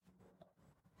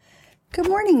Good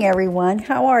morning, everyone.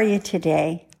 How are you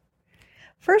today?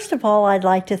 First of all, I'd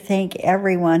like to thank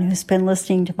everyone who's been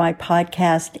listening to my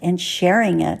podcast and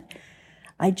sharing it.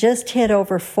 I just hit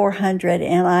over 400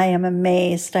 and I am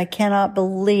amazed. I cannot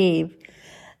believe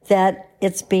that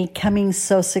it's becoming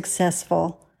so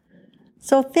successful.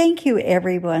 So thank you,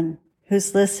 everyone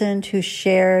who's listened, who's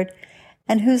shared,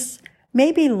 and who's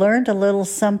maybe learned a little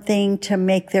something to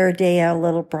make their day a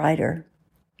little brighter.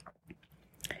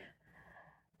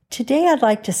 Today, I'd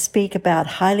like to speak about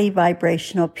highly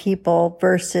vibrational people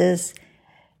versus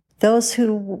those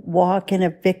who walk in a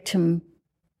victim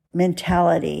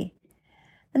mentality.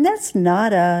 And that's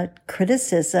not a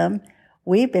criticism.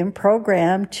 We've been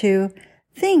programmed to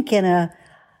think the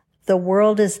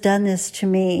world has done this to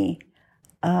me.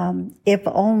 If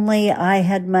only I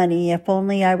had money, if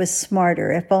only I was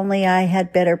smarter, if only I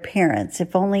had better parents,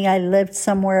 if only I lived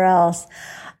somewhere else,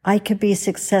 I could be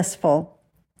successful.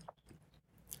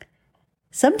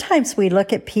 Sometimes we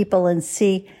look at people and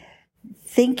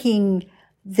thinking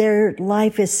their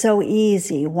life is so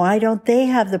easy. Why don't they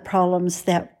have the problems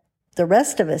that the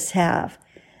rest of us have?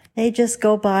 They just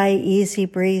go by easy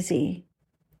breezy.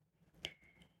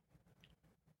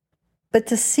 But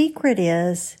the secret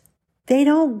is they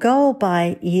don't go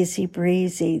by easy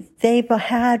breezy. They've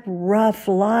had rough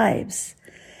lives.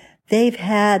 They've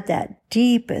had that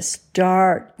deepest,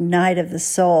 dark night of the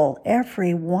soul,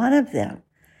 every one of them.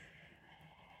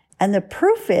 And the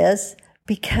proof is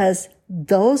because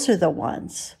those are the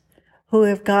ones who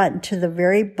have gotten to the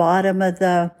very bottom of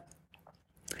the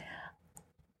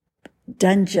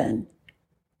dungeon.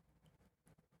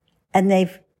 And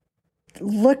they've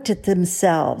looked at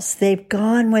themselves. They've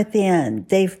gone within.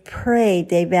 They've prayed.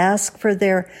 They've asked for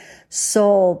their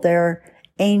soul, their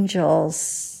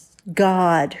angels,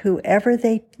 God, whoever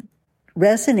they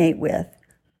resonate with.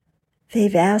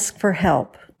 They've asked for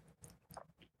help.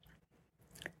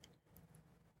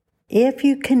 If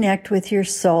you connect with your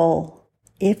soul,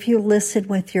 if you listen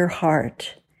with your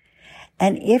heart,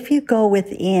 and if you go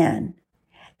within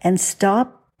and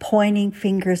stop pointing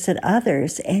fingers at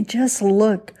others and just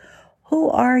look, who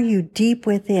are you deep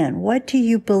within? What do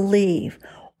you believe?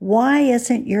 Why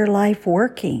isn't your life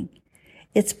working?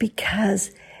 It's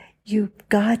because you've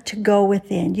got to go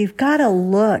within. You've got to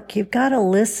look. You've got to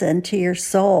listen to your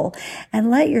soul and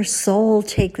let your soul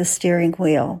take the steering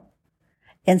wheel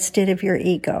instead of your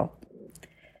ego.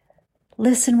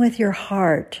 Listen with your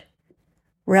heart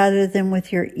rather than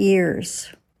with your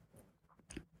ears.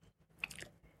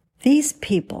 These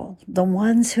people, the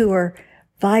ones who are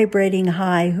vibrating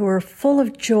high, who are full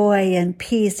of joy and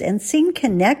peace and seem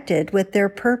connected with their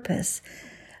purpose,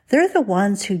 they're the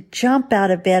ones who jump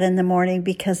out of bed in the morning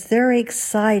because they're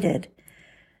excited.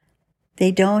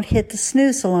 They don't hit the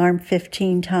snooze alarm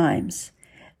 15 times.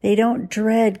 They don't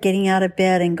dread getting out of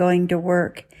bed and going to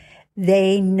work.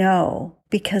 They know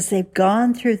because they've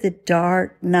gone through the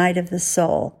dark night of the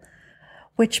soul,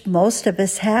 which most of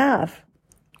us have.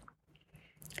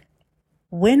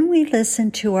 When we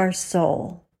listen to our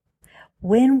soul,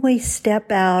 when we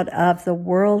step out of the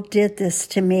world did this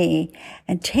to me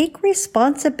and take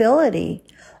responsibility,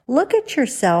 look at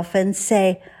yourself and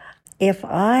say, if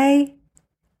I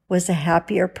was a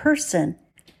happier person,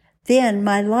 then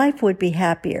my life would be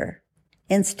happier.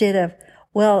 Instead of,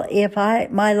 well, if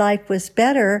my life was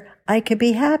better, I could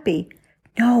be happy.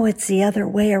 No, it's the other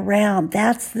way around.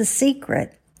 That's the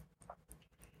secret.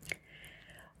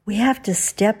 We have to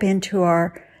step into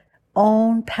our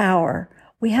own power.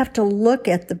 We have to look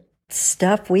at the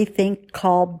stuff we think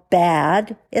called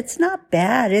bad. It's not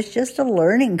bad. It's just a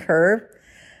learning curve.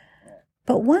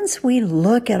 But once we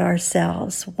look at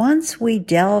ourselves, once we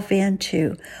delve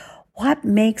into what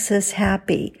makes us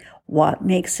happy, what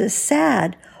makes us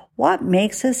sad, what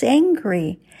makes us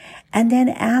angry, and then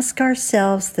ask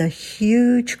ourselves the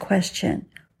huge question,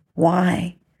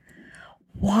 why?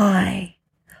 Why?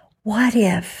 What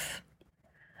if?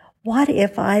 What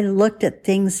if I looked at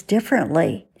things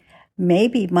differently?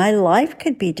 Maybe my life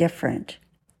could be different.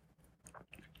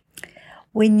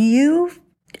 When you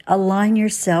align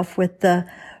yourself with the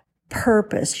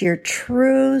purpose, your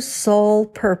true soul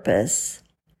purpose,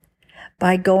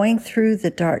 by going through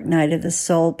the dark night of the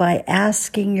soul, by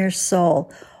asking your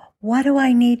soul, what do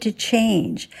I need to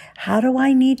change? How do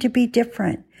I need to be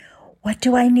different? What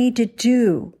do I need to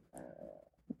do?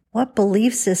 What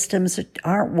belief systems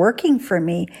aren't working for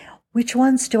me? Which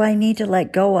ones do I need to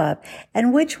let go of?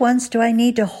 And which ones do I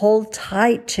need to hold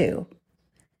tight to?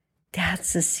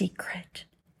 That's the secret.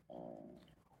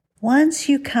 Once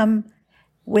you come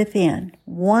within,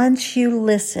 once you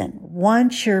listen,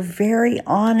 once you're very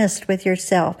honest with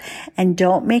yourself and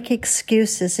don't make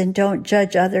excuses and don't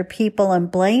judge other people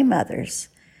and blame others,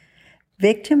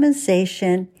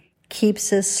 victimization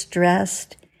keeps us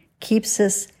stressed, keeps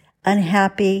us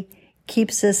unhappy,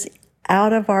 keeps us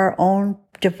out of our own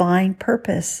divine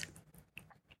purpose.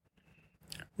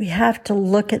 We have to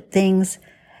look at things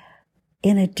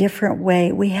in a different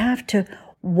way. We have to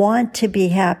want to be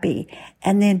happy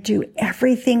and then do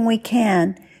everything we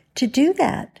can to do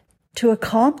that, to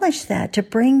accomplish that, to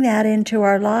bring that into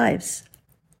our lives.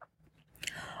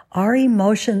 Our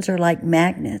emotions are like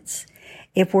magnets.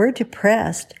 If we're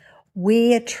depressed,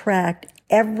 we attract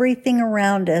everything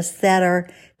around us that are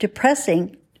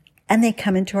depressing, and they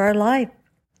come into our life.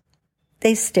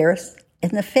 They stare us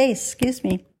in the face,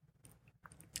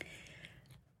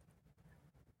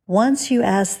 Once you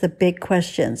ask the big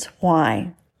questions,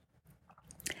 why?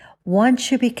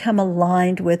 Once you become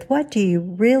aligned with what do you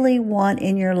really want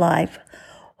in your life?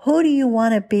 Who do you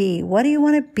want to be? What do you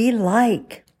want to be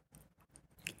like?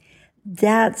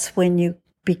 That's when you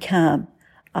become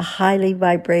a highly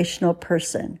vibrational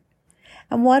person.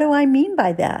 And what do I mean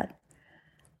by that?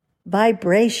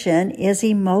 Vibration is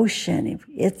emotion.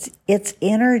 It's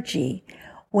energy.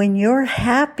 When you're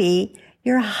happy,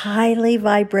 you're a highly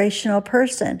vibrational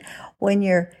person. When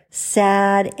you're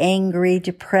sad, angry,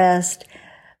 depressed,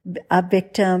 a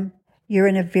victim, you're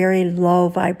in a very low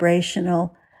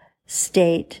vibrational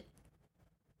state.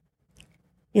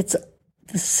 It's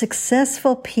the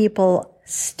successful people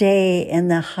stay in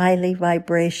the highly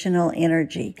vibrational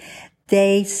energy.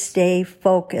 They stay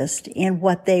focused in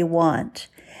what they want.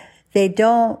 They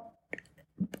don't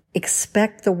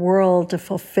expect the world to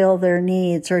fulfill their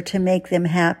needs or to make them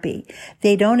happy.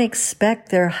 They don't expect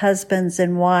their husbands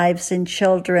and wives and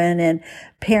children and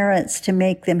parents to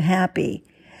make them happy.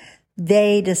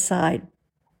 They decide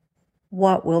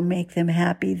what will make them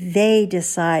happy. They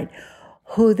decide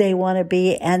who they want to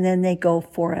be, and then they go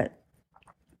for it.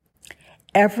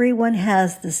 Everyone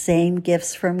has the same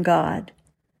gifts from God,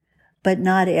 but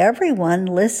not everyone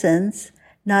listens.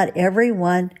 Not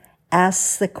everyone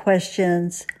asks the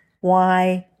questions,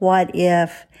 why, what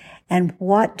if, and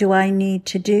what do I need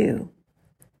to do?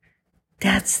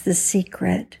 That's the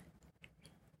secret.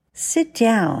 Sit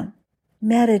down,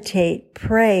 meditate,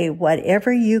 pray,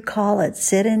 whatever you call it.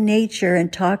 Sit in nature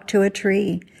and talk to a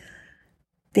tree.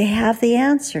 They have the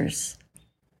answers.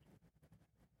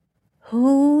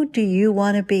 Who do you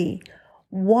want to be?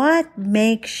 What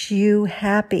makes you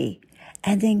happy?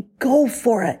 And then go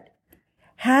for it.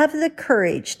 Have the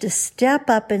courage to step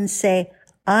up and say,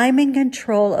 I'm in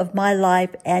control of my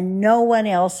life and no one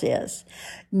else is.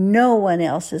 No one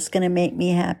else is going to make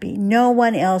me happy. No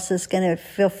one else is going to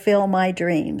fulfill my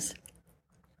dreams.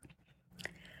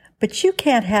 But you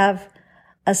can't have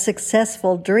a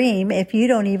successful dream if you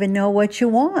don't even know what you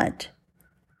want.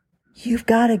 You've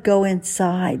got to go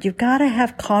inside. You've got to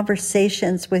have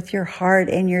conversations with your heart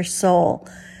and your soul.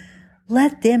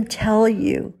 Let them tell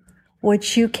you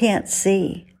what you can't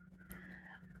see,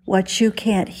 what you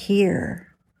can't hear.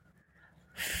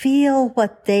 Feel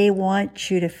what they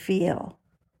want you to feel.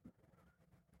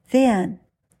 Then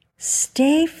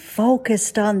stay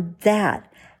focused on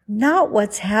that, not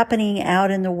what's happening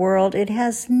out in the world. It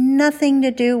has nothing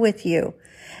to do with you.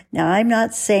 Now, I'm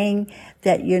not saying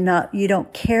that you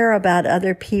don't care about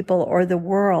other people or the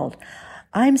world.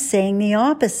 I'm saying the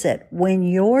opposite. When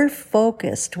you're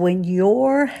focused, when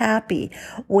you're happy,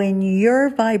 when you're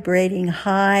vibrating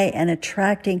high and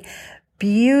attracting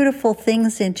beautiful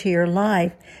things into your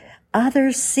life,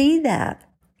 others see that.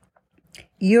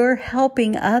 You're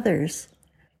helping others.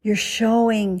 You're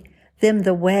showing them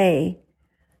the way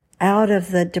out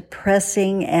of the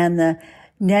depressing and the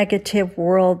negative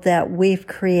world that we've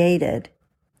created.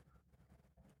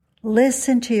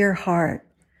 Listen to your heart.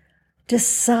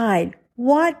 Decide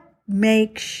what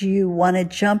makes you want to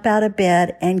jump out of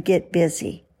bed and get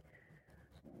busy.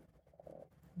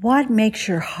 What makes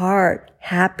your heart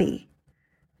happy?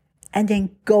 And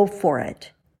then go for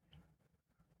it.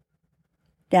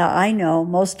 Now, I know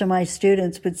most of my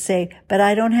students would say, but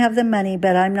I don't have the money,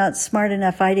 but I'm not smart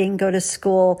enough. I didn't go to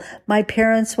school. My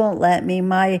parents won't let me.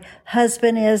 My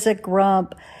husband is a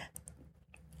grump.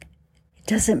 It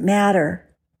doesn't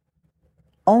matter.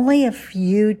 Only if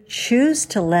you choose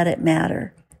to let it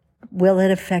matter will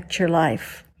it affect your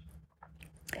life.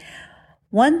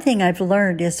 One thing I've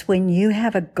learned is when you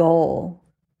have a goal,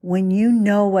 when you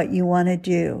know what you want to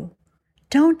do,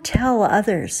 don't tell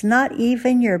others, not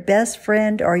even your best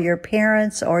friend or your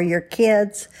parents or your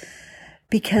kids,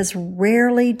 because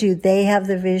rarely do they have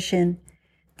the vision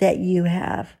that you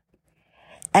have.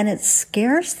 And it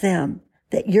scares them.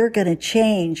 that you're going to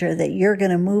change or that you're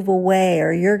going to move away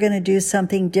or you're going to do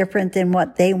something different than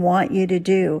what they want you to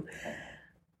do.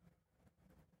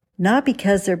 Not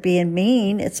because they're being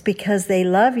mean, it's because they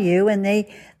love you and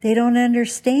they don't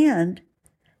understand.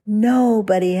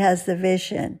 Nobody has the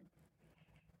vision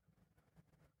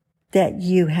that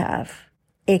you have,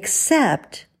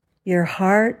 except your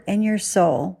heart and your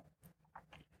soul.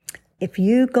 If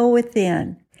you go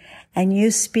within and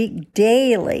you speak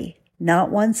daily,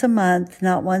 not once a month,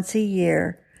 not once a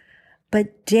year,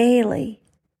 but daily,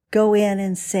 go in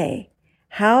and say,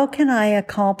 how can I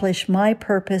accomplish my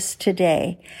purpose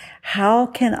today? How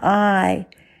can I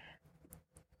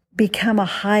become a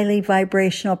highly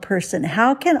vibrational person?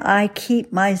 How can I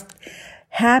keep my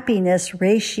happiness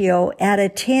ratio at a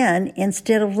 10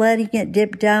 instead of letting it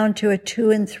dip down to a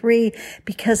 2 and 3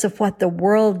 because of what the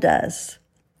world does,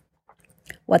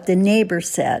 what the neighbor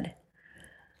said,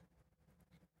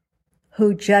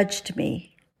 who judged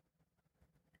me?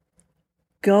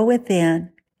 Go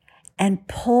within and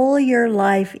pull your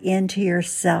life into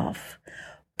yourself.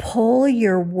 Pull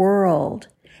your world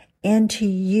into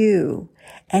you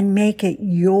and make it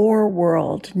your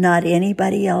world, not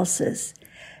anybody else's.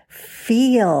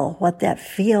 Feel what that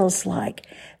feels like.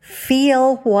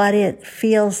 Feel what it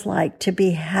feels like to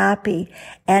be happy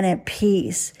and at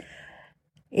peace.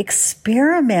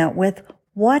 Experiment with,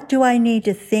 what do I need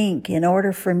to think in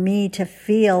order for me to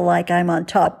feel like I'm on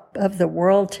top of the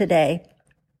world today?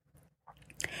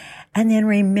 And then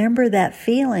remember that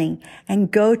feeling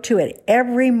and go to it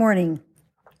every morning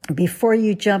before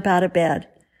you jump out of bed.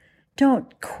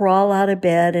 Don't crawl out of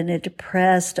bed in a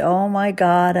depressed, oh my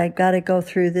God, I've got to go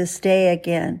through this day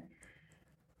again.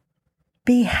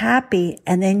 Be happy,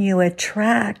 and then you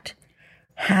attract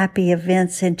happy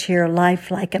events into your life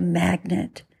like a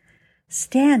magnet.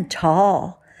 Stand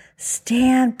tall.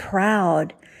 Stand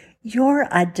proud. You're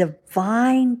a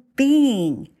divine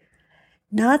being.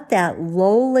 Not that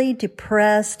lowly,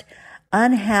 depressed,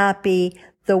 unhappy,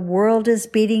 the world is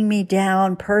beating me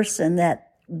down person that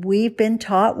we've been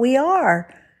taught we are.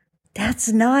 That's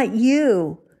not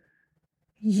you.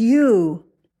 You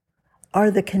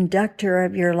are the conductor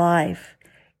of your life.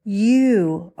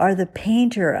 You are the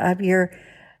painter of your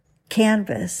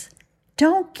canvas.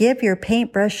 Don't give your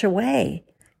paintbrush away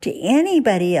to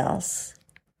anybody else.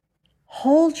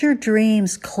 Hold your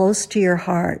dreams close to your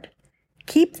heart.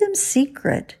 Keep them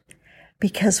secret,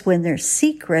 because when they're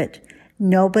secret,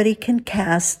 nobody can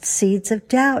cast seeds of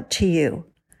doubt to you.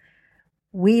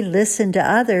 We listen to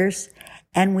others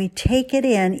and we take it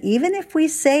in. Even if we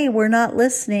say we're not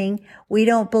listening, we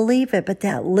don't believe it, but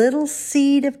that little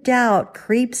seed of doubt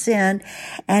creeps in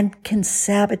and can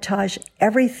sabotage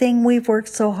everything we've worked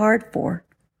so hard for.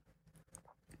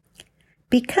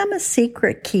 Become a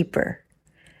secret keeper.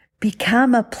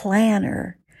 Become a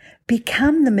planner.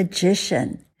 Become the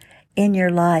magician in your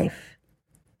life.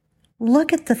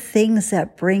 Look at the things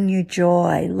that bring you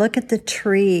joy. Look at the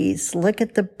trees. Look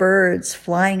at the birds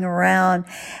flying around,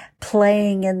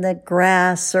 playing in the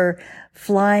grass or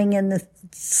flying in the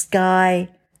sky.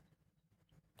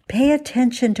 Pay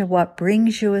attention to what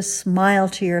brings you a smile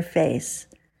to your face.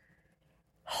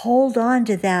 Hold on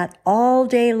to that all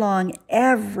day long,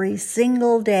 every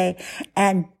single day,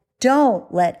 and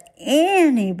don't let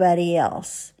anybody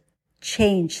else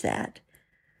change that.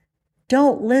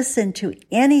 Don't listen to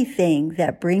anything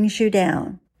that brings you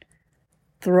down.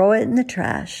 Throw it in the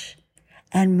trash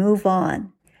and move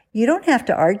on. You don't have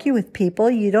to argue with people.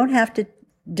 You don't have to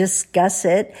discuss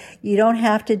it. You don't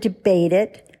have to debate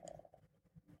it.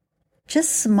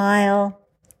 Just smile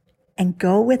and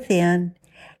go within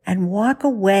and walk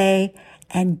away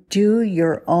and do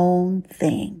your own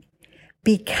thing.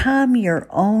 Become your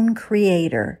own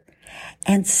creator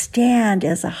and stand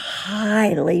as a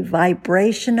highly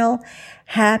vibrational,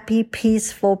 happy,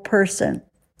 peaceful person.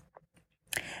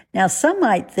 Now, some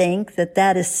might think that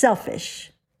that is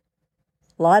selfish.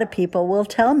 A lot of people will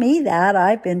tell me that.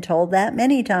 I've been told that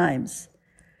many times.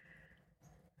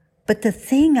 But the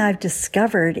thing I've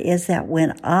discovered is that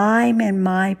when I'm in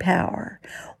my power,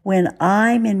 when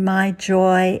I'm in my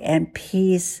joy and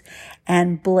peace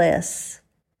and bliss,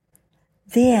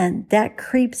 then that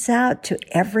creeps out to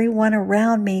everyone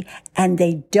around me and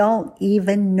they don't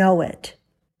even know it.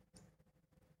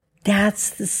 That's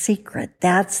the secret.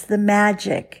 That's the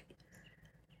magic.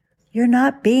 You're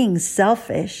not being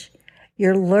selfish.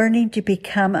 You're learning to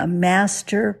become a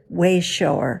master way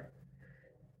shower.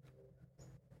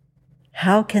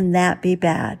 How can that be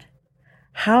bad?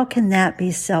 How can that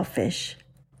be selfish?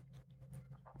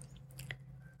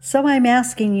 So I'm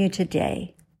asking you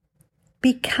today,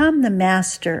 become the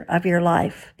master of your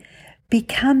life.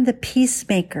 Become the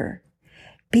peacemaker.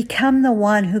 Become the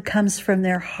one who comes from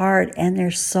their heart and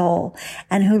their soul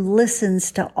and who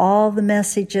listens to all the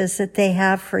messages that they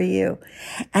have for you.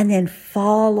 And then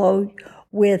follow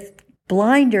with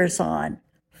blinders on.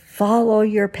 Follow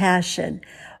your passion.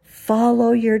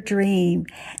 Follow your dream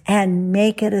and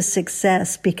make it a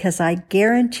success, because I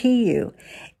guarantee you,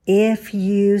 if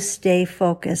you stay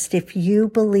focused, if you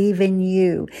believe in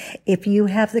you, if you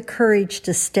have the courage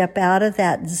to step out of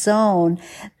that zone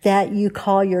that you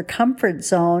call your comfort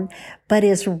zone, but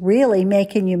is really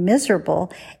making you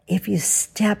miserable, if you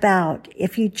step out,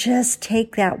 if you just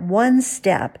take that one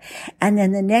step and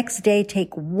then the next day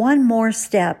take one more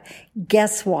step,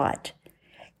 guess what?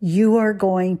 You are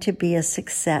going to be a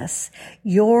success.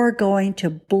 You're going to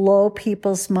blow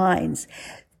people's minds.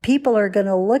 People are going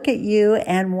to look at you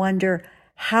and wonder,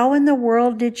 how in the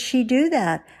world did she do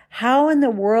that? How in the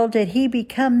world did he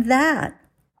become that?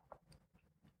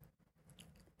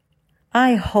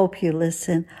 I hope you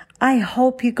listen. I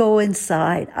hope you go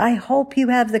inside. I hope you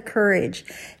have the courage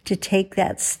to take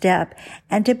that step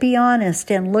and to be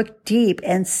honest and look deep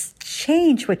and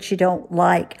change what you don't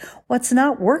like. What's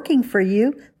not working for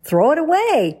you, throw it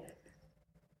away.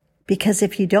 Because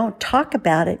if you don't talk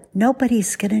about it,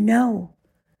 nobody's going to know.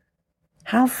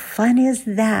 How fun is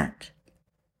that?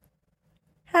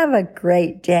 Have a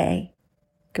great day.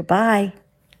 Goodbye.